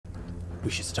We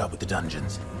should start with the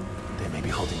dungeons. They may be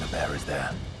holding the bearers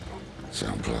there.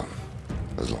 Sound plan.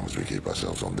 As long as we keep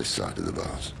ourselves on this side of the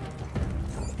bars.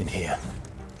 In here.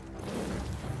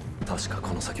 確か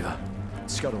この先は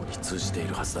地下牢に通じてい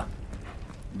るはずだ。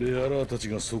ベアラーたち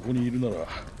がそこにいるなら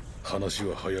話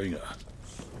は早いが。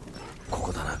こ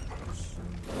こだな。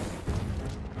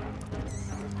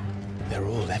They're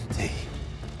all empty.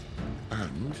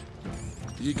 And?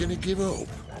 You gonna give up?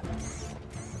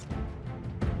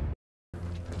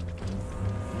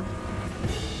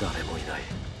 誰もいな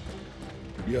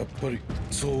い。やっぱり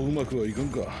そううまくはいかん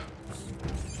か。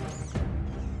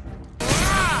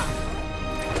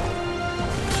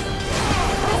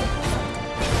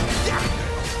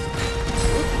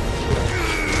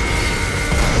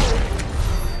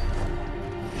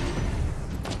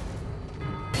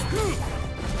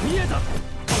見えた。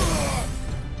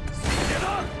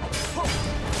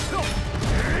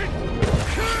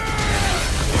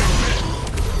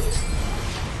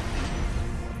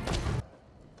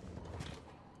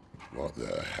What the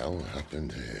hell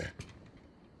happened here?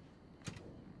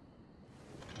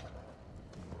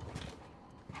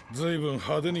 ずいぶん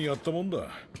派手にやったもんだ。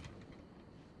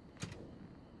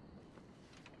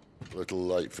Little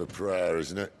late for prayer,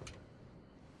 isn't it?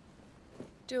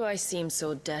 Do I seem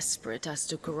so desperate as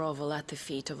to grovel at the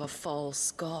feet of a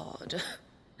false god?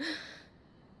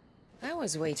 I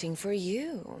was waiting for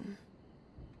you.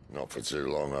 Not for too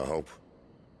long, I hope.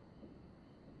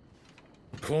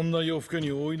 こんな夜更け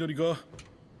にお祈りか。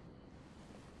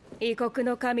異国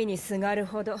の神にすがる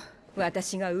ほど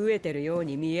私が飢えてるよう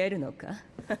に見えるのか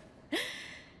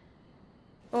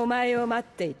お前を待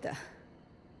っていた。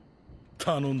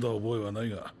頼んだ覚えはない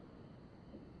が。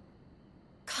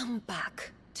Come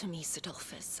back to me,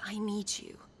 Sidolphus. I need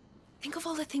you. Think of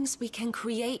all the things we can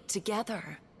create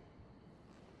together.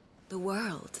 The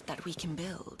world that we can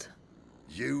build.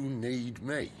 You need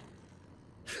me?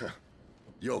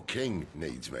 Your king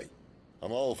needs me.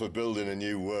 I'm all for building a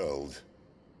new world.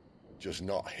 Just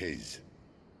not his.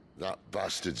 That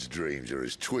bastard's dreams are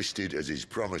as twisted as his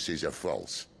promises are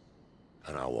false.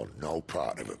 And I want no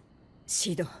part of them.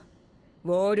 シド、ウ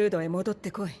ォールードへ戻って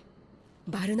こい。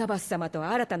バルナバス様と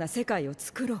新たな世界を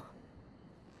作ろ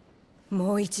う。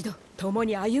もう一度共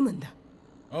に歩むんだ。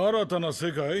新たな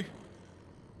世界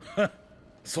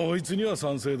そいつには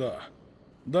賛成だ。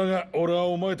だが俺は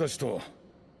お前たちと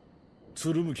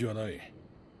つるむ気はない。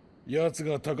奴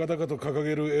が高々と掲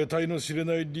げる得体の知れ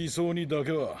ない理想にだ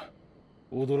けは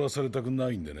踊らされたく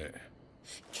ないんでね。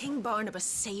King Barnabas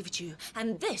saved you,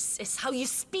 and this is how you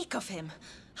speak of him.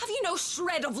 Have you no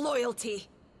shred of loyalty?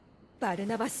 バル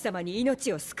ナバス様に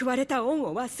命を救われた恩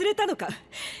を忘れたのか。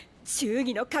忠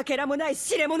義のかけらもない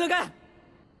知れ者が。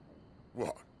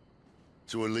What?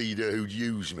 To a leader who'd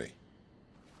use me?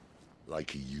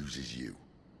 Like he uses you.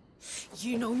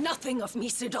 You know nothing of me,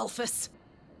 Sidolphus.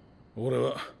 俺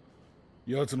は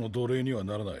奴の奴隷には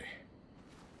ならない。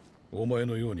お前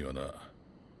のようにはな。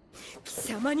貴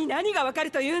様に何がわか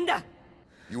ると言うんだ。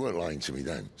 You weren't lying to me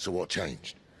then, so what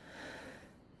changed?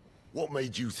 What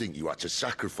made you think you had to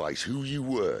sacrifice who you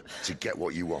were to get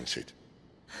what you wanted?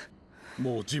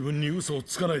 もう自分に嘘を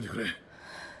つかないでくれ。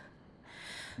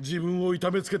自分を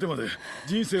痛めつけてまで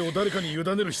人生を誰かに委ね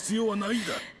る必要はないん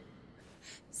だ。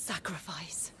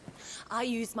Sacrifice. I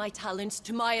use my talents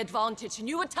to my advantage, and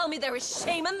you would tell me there is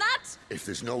shame in that? If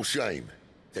there's no shame,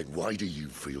 then why do you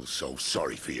feel so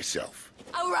sorry for yourself?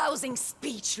 A rousing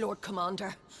speech, Lord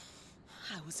Commander.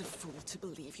 I was a fool to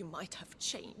believe you might have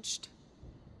changed.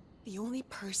 The only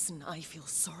person I feel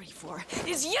sorry for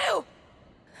is you!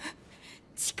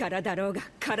 力だろうが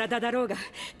体だろうが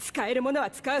使えるものは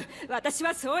使う。私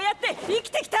はそうやって生き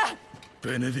てきた。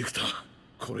ベネディクタ、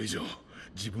これ以上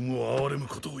自分を憐れむ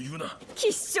ことを言うな。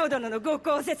吉祥殿のご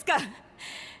公説か。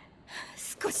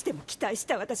少しでも期待し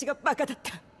た私がバカだっ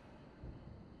た。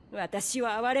私を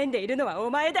憐れんでいるのはお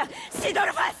前だ、シド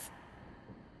ルファス。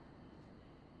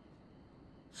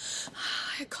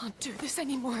I can't do this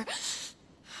anymore.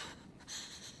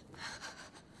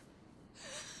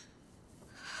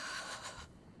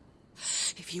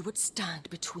 If you would stand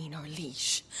between our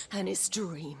leash and his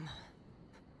dream,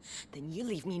 then you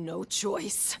leave me no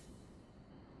choice.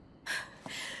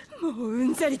 もうう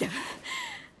んざりだ。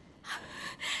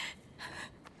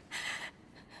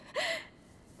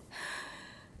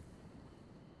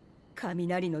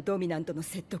雷のドミナントの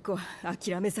説得は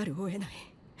諦めざるを得ない。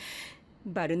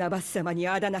バルナバス様に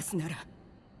アダナスなら。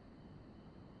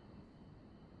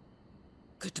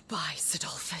Goodbye,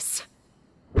 Sidolphus.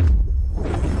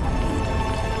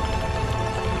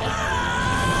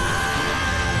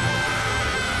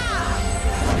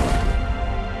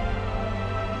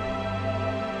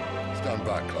 Stand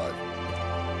back, Clive.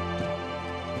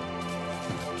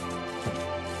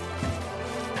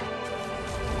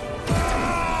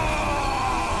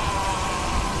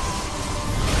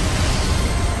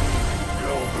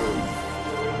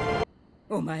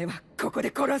 お前はここ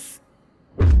で殺す。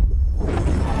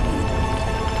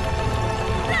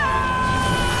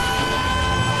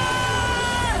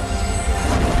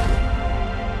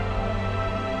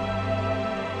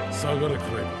下がれ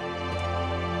クレイブ。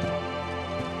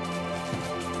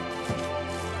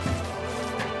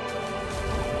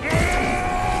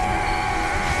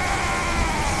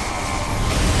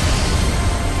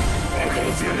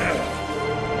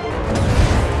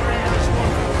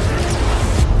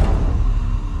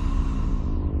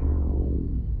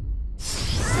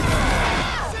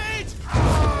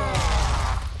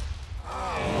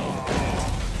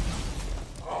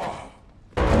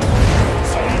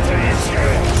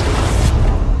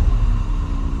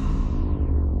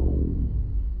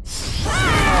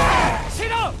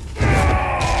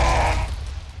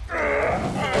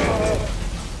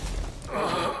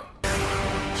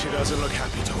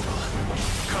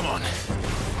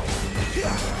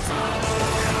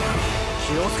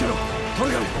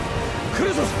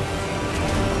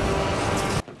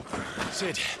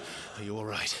Sid, are you all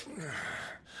right?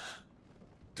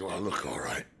 Do I look all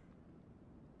right?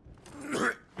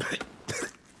 Oi,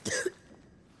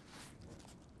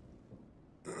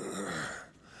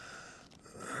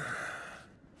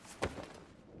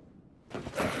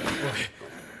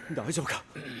 大丈夫か？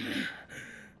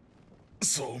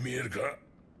そう見えるか？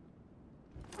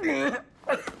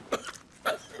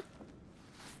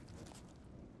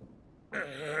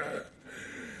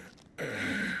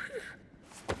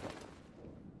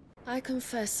 I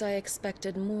confess I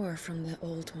expected more from the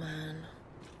old man.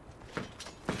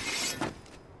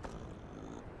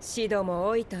 シドも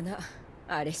老いたな。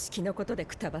あれ式のことで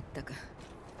くたばったか。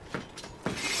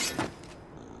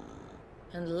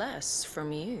And less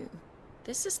from you.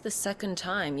 This is the second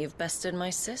time you've bested my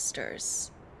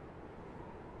sisters.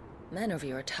 Men of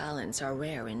your talents are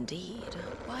rare indeed.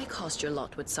 Why cost your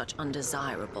lot with such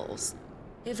undesirables?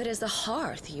 If it is the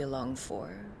hearth you long for,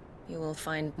 you will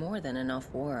find more than enough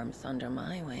warmth under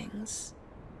my wings.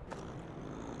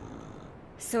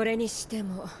 それにして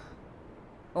も、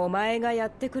お前がやっ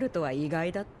てくるとは意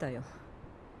外だったよ。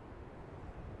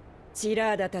チ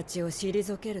ラーダたちを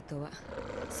退けるとは、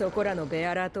そこらのベ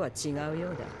アラーとは違う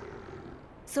ようだ。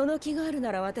その気がある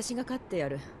なら私が勝ってや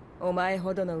る。お前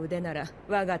ほどの腕なら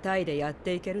我が隊でやっ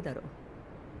ていけるだろ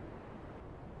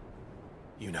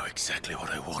う。You know exactly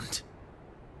what I want.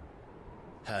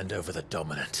 Hand over the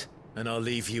dominant, and I'll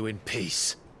leave you in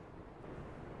peace.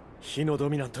 火のド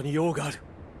ミナントに用がある。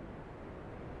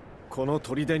この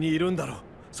砦にいるんだろう。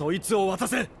そいつを渡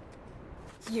せ。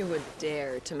You would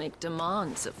dare to make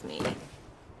demands of me.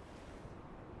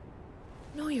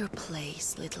 Know your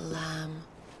place, little lamb.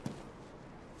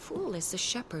 Fool is the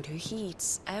shepherd who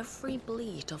heeds every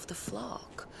bleat of the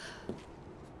flock.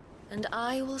 And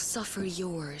I will suffer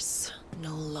yours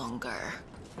no longer.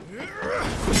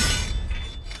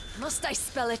 Must I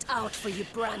spell it out for you,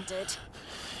 Branded?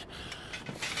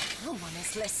 No one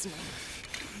is listening.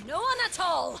 No one at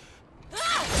all!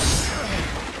 Ah!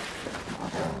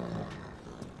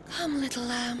 Come, little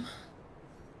lamb,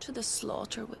 to the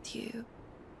slaughter with you.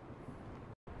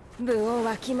 部を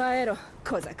わきまえろ、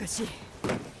小賢しい。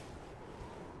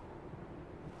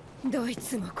どい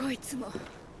つもこいつも。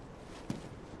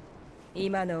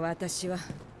今の私は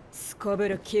すこぶ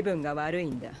る気分が悪い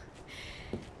んだ。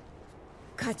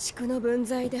家畜の分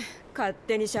際で勝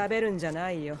手に喋るんじゃ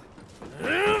ないよ。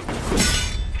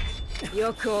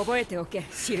よく覚えておけ、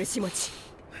印持ち。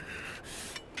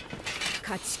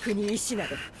家畜に意志な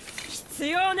ど必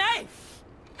要ない。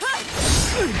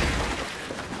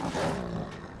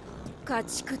家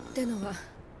畜ってのは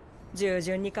従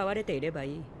順に飼われていれば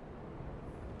いい。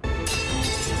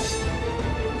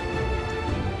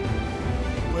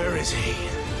Where is he?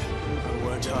 I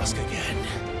won't ask again.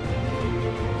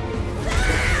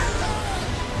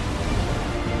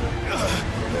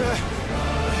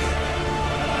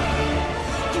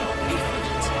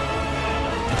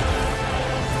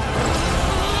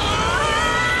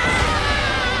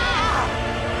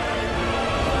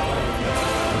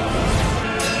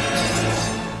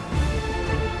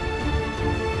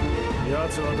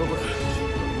 Yatsu はどこだ？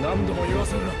何度も言わ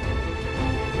せるな。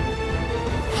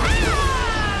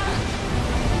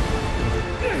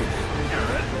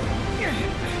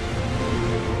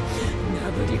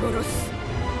なぶり殺す。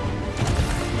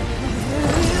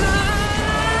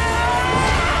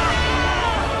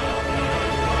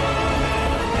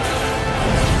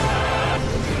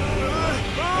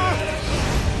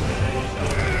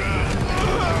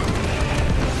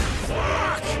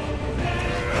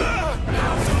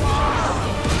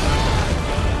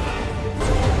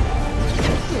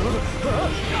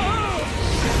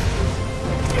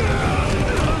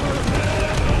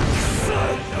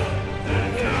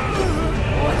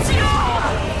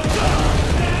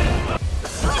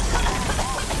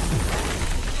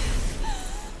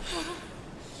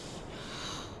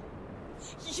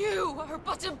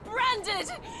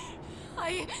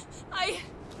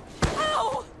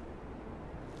How?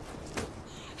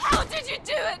 How did you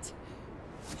do it?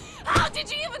 How did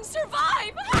you even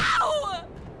survive? How?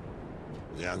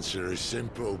 The answer is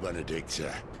simple,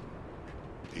 Benedikta.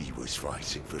 He was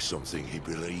fighting for something he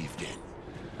believed in.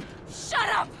 Shut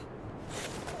up!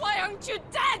 Why aren't you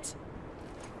dead?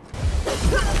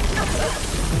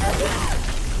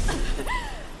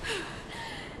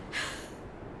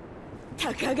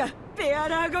 たかがベア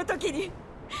ラーごときに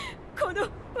この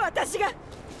私が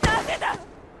なぜだ。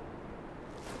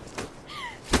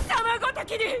貴様ごと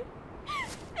きに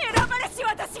選ばれし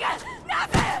私がな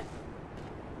ぜ。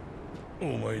お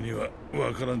前には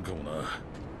分からんかもな。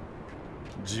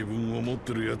自分を持っ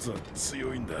てるやつは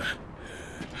強いんだ。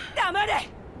黙れ、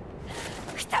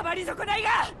くたばり損ないが。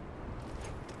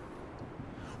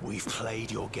 We've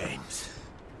played your games.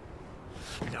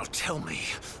 Now tell me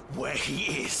where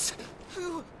he is.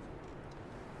 Who?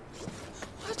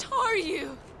 What are you?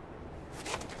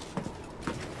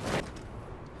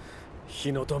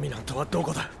 火のドミナントはど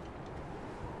こだ。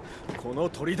この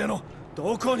砦の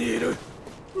どこにいる。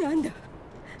なんだ、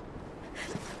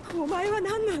お前は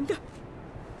何なんだ。